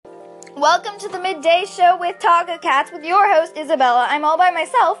Welcome to the Midday Show with Taco Cats with your host, Isabella. I'm all by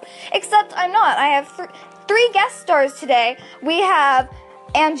myself, except I'm not. I have three guest stars today. We have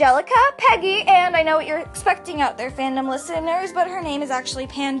Angelica, Peggy, and I know what you're expecting out there, fandom listeners, but her name is actually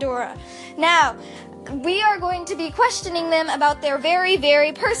Pandora. Now, we are going to be questioning them about their very,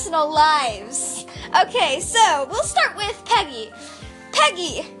 very personal lives. Okay, so we'll start with Peggy.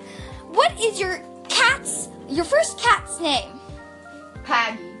 Peggy, what is your first cat's name?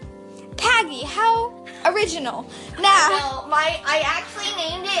 Peggy. Peggy, how original. Now, No, I actually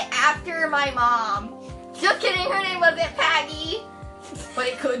named it after my mom. Just kidding, her name wasn't Peggy, but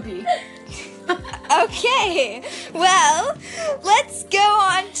it could be. okay, well, let's go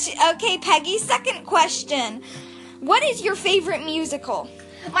on to, Peggy's second question. What is your favorite musical?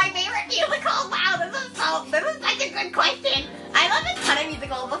 My favorite musical? Wow, this is such a good question. I love a ton of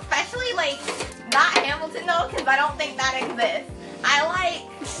musicals, especially not Hamilton though, because I don't think that exists. I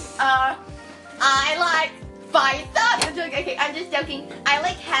like Fight Stuff. Okay, I'm just joking. I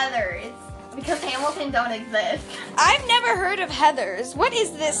like Heathers because Hamilton don't exist. I've never heard of Heathers. What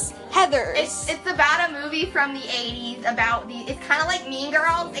is this Heathers? It's about a movie from the 80s about it's kind of like Mean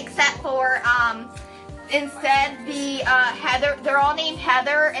Girls, except for instead they're all named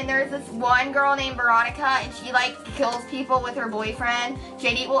Heather, and there's this one girl named Veronica, and she kills people with her boyfriend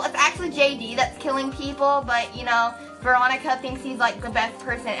JD. Well, it's actually JD that's killing people, but Veronica thinks he's the best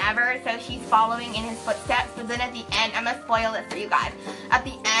person ever, so she's following in his footsteps. But then at the end, I'm gonna spoil it for you guys. At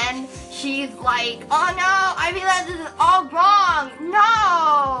the end, she's like, "Oh no, I realize this is all wrong.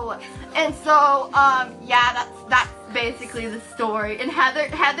 No!" And so, yeah, that's basically the story. And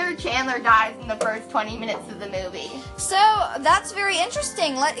Heather Chandler dies in the first 20 minutes of the movie. So that's very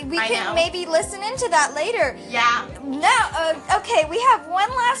interesting. We can maybe listen into that later. Yeah. Now, okay, we have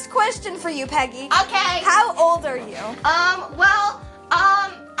one last question for you, Peggy. Okay. How old are you?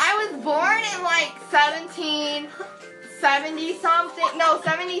 I was born in 1770 something. No,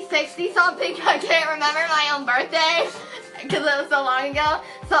 70-60 something. I can't remember my own birthday because it was so long ago.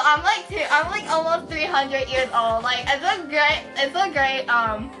 So I'm almost 300 years old. It's a great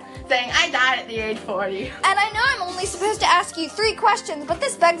thing. I died at the age 40. And I know I'm only supposed to ask you 3 questions, but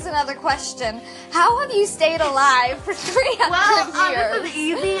this begs another question. How have you stayed alive for 300 years? This is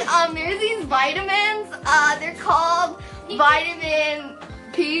easy. There's these vitamins. They're called vitamin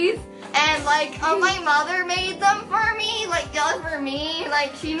P's. And my mother made them for me, just for me.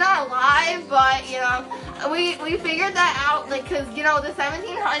 She's not alive, but we figured that out, because the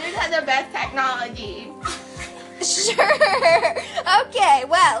 1700s had the best technology. Sure. Okay,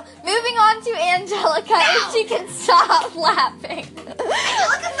 well, moving on to Angelica, if she can stop laughing.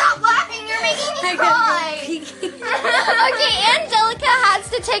 Angelica, stop laughing, you're making me cry. Okay, Angelica has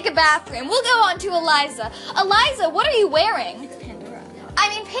to take a bathroom. We'll go on to Eliza. Eliza, what are you wearing?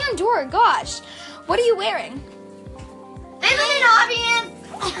 Pandora, gosh. What are you wearing? This is an audience.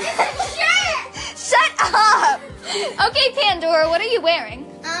 Sure. Shut up. Okay, Pandora, what are you wearing?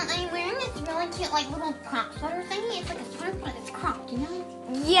 I'm wearing this really cute, little crop sweater thingy. It's like a sweater, but it's cropped,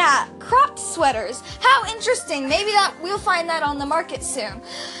 Yeah, cropped sweaters. How interesting. Maybe we'll find that on the market soon.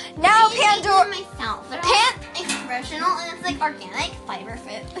 Now, Pandora. Myself. They're all expressional, and it's organic fiber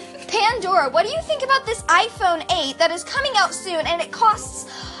fit. Pandora, what do you think about this iPhone 8 that is coming out soon, and it costs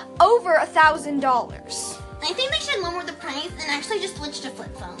over $1,000? I think they should lower the price and actually just switch to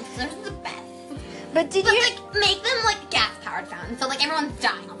flip phones. Those are the best. But make them gas-powered phones, so everyone's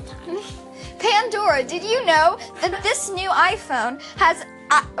dying all the time. Pandora, did you know that this new iPhone has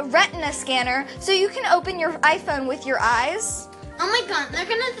a retina scanner, so you can open your iPhone with your eyes? Oh my god, they're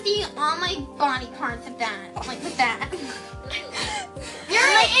gonna see all my body parts of that, with that. You're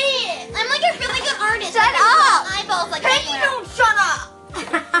an idiot. I'm a really good artist. Shut up. Eyeballs Peggy, don't shut up.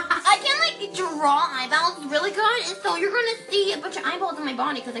 I can draw eyeballs really good, and so you're gonna see a bunch of eyeballs in my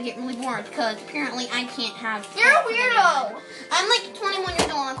body because I get really bored because apparently I can't have. You're a weirdo. I'm 21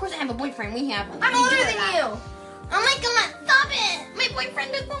 years old, and of course I have a boyfriend. I'm older than you. Oh my god, stop it! My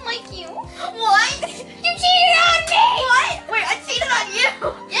boyfriend doesn't like you. What? You cheated on me! What? Wait, I cheated on you?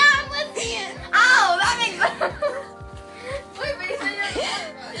 Yeah, I'm lesbian. Oh, that makes sense. Wait, so you're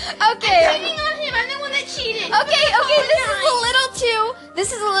Okay. I'm cheating on him. I'm the one that cheated. Okay,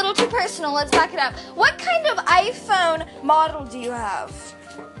 this is a little too personal. Let's back it up. What kind of iPhone model do you have?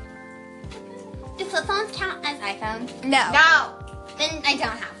 Do flip phones count as iPhones? No. Then I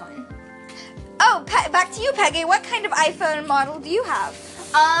don't have one. Oh, back to you, Peggy. What kind of iPhone model do you have?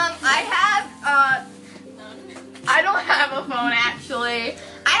 I don't have a phone, actually.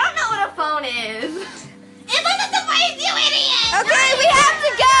 I don't know what a phone is. It's like a device, you idiot! Okay, we have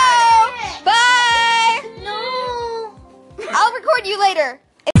to go! Bye! No! I'll record you later.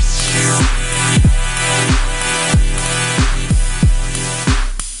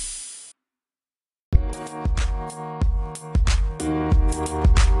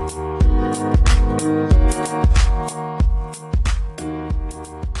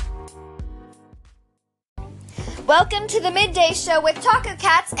 Welcome to the Midday Show with Taco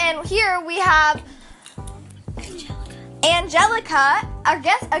Cats, and here we have Angelica, a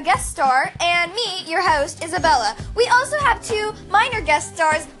guest star, and me, your host, Isabella. We also have two minor guest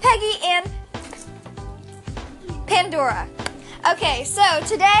stars, Peggy and Pandora. Okay, so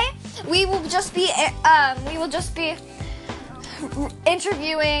today we will just be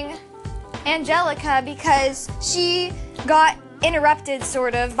interviewing Angelica because she got interrupted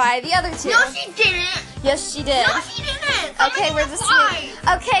sort of by the other two. No, she didn't. Yes, she did. No, she didn't. Okay, we're just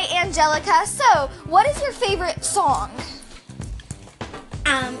okay, Angelica. So, what is your favorite song?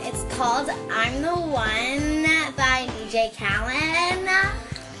 It's called "I'm the One" by DJ Khaled.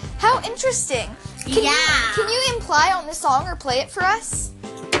 How interesting. Can you imply on the song or play it for us?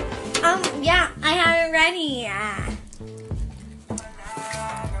 Yeah, I have it ready.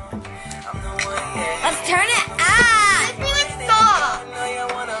 Let's turn it up. This music stop.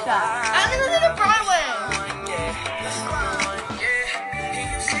 I listen to Broadway.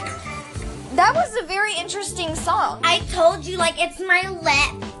 That was a very interesting song. I told you, like, it's my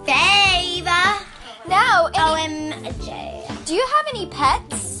lit fave. Now, OMG. do you have any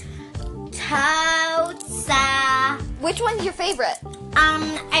pets? Totes. Which one's your favorite?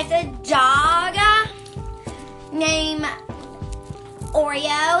 It's a dog named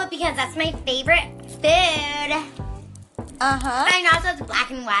Oreo because that's my favorite food. Uh-huh. And also it's black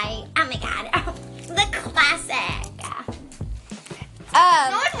and white. Oh my god. The classic.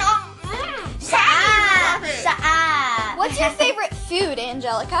 No, it's not. Shut up. What's your favorite food,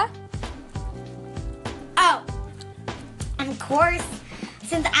 Angelica? Oh. And of course,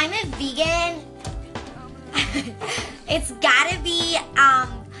 since I'm a vegan, it's gotta be,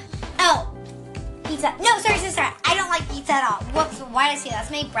 pizza. No, sorry, sister. I don't like pizza at all. Whoops, why did I say that?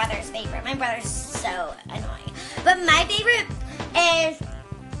 That's my brother's favorite. My brother's so annoying. But my favorite is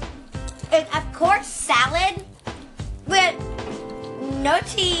of course, salad with no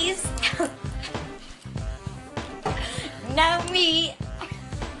cheese, no meat,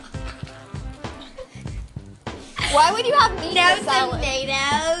 Why would you have meat no in salad?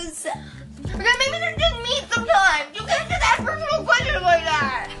 tomatoes. Because maybe there's just meat sometimes. You can't just ask personal questions like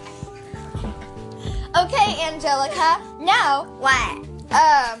that. Okay, Angelica. Now, What?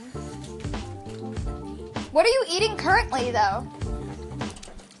 what are you eating currently, though?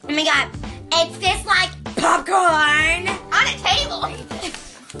 Oh my god, it's this like popcorn. On a table.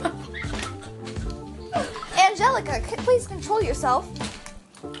 Angelica, please control yourself.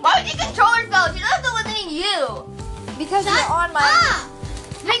 Why would you control herself? She doesn't have to listen to you. Because Shut you're on my... up.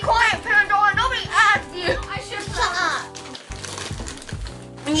 Be quiet, Pandora. Nobody asked you. I should Shut up.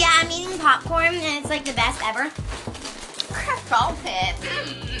 Yeah, I'm eating popcorn and it's like the best ever. Salt it.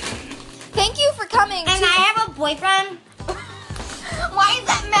 Thank you for coming And to... I have a boyfriend. Why does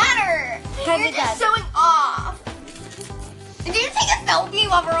that matter? 'Cause You're it just does. showing off. Did you take a selfie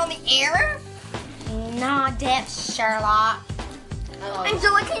while we're on the air? Nah, dip, Sherlock.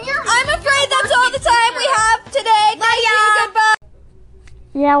 Angelica, you're... I'm afraid that's all the time we have today. Thank you. ya. Goodbye.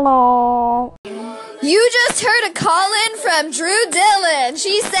 Yellow. You just heard a call in from Drew Dillon.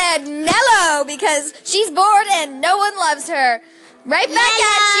 She said Nello because she's bored and no one loves her. Right back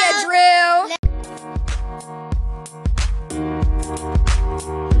at you, Drew.